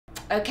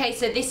Okay,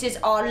 so this is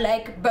our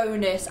leg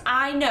bonus.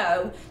 I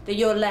know that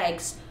your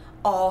legs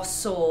are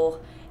sore.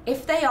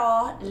 If they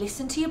are,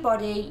 listen to your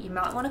body. You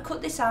might want to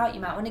cut this out. You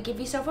might want to give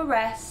yourself a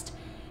rest.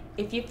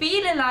 If you're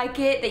feeling like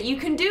it, that you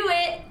can do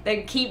it,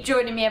 then keep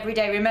joining me every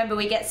day. Remember,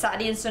 we get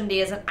Saturday and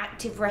Sunday as an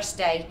active rest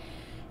day.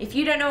 If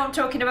you don't know what I'm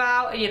talking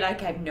about, and you're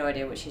like, I have no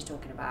idea what she's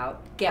talking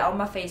about, get on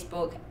my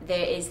Facebook.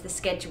 There is the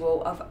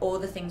schedule of all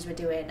the things we're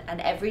doing,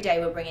 and every day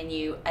we're bringing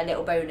you a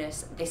little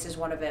bonus. This is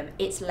one of them.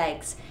 It's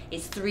legs.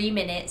 It's 3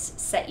 minutes.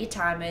 Set your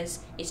timers.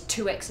 It's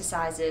 2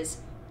 exercises.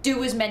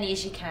 Do as many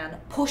as you can.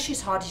 Push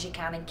as hard as you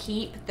can, and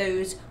keep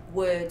those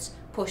words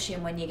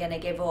pushing when you're going to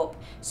give up.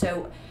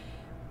 So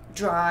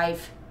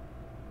drive,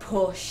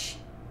 push,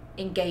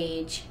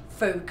 engage,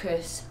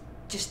 focus.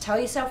 Just tell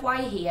yourself why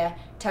you're here.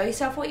 Tell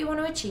yourself what you want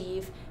to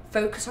achieve.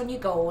 Focus on your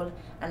goal,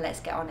 and let's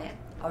get on it.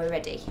 Are we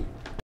ready?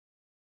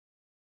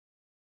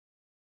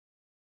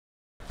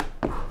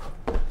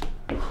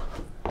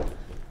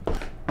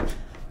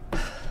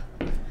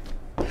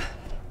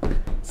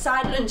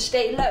 Side lunge,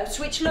 stay low.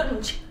 Switch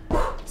lunge.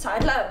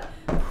 Side low.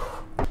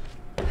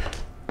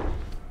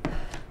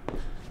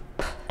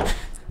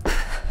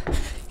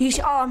 Use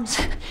your arms.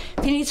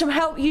 If you need some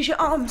help, use your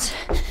arms.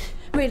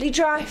 Really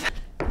drive.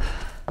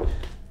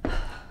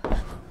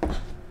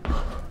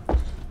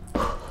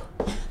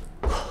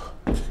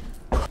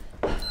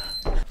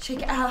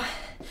 Shake it out.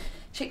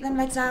 Shake them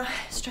legs out.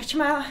 Stretch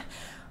them out.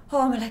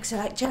 Oh, my legs are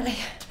like jelly.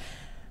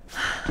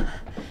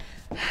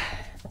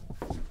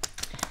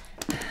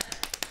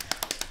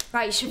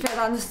 Right, you should feel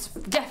that on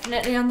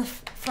definitely on the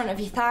front of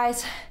your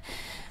thighs,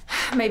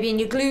 maybe in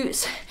your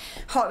glutes.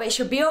 Heart rate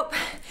should be up.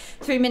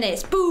 3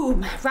 minutes,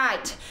 boom.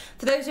 Right,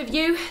 for those of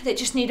you that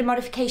just need a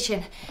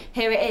modification,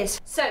 here it is.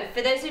 So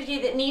for those of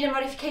you that need a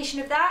modification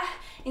of that,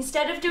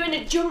 instead of doing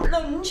a jump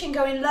lunge and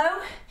going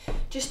low,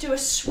 just do a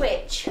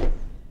switch.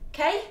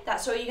 Okay,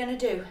 that's all you're gonna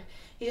do.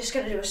 You're just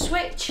gonna do a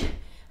switch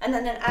and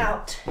then an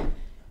out.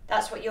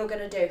 That's what you're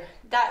gonna do.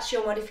 That's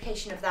your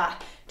modification of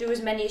that. Do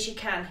as many as you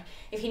can.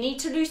 If you need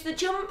to lose the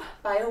jump,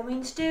 by all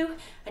means do,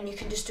 and you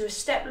can just do a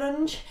step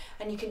lunge,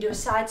 and you can do a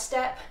side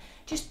step.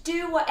 Just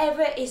do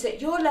whatever is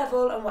at your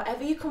level and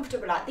whatever you're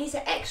comfortable at. These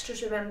are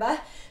extras, remember?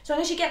 As long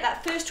as you get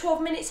that first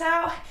 12 minutes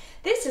out,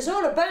 this is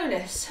all a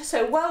bonus.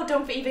 So well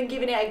done for even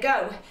giving it a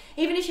go.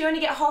 Even if you only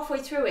get halfway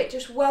through it,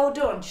 just well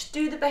done. Just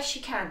do the best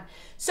you can.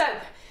 So,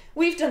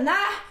 we've done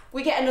that,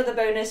 we get another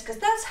bonus because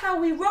that's how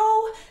we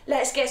roll.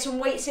 Let's get some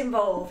weights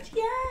involved.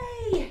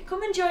 Yay!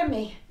 Come and join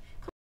me.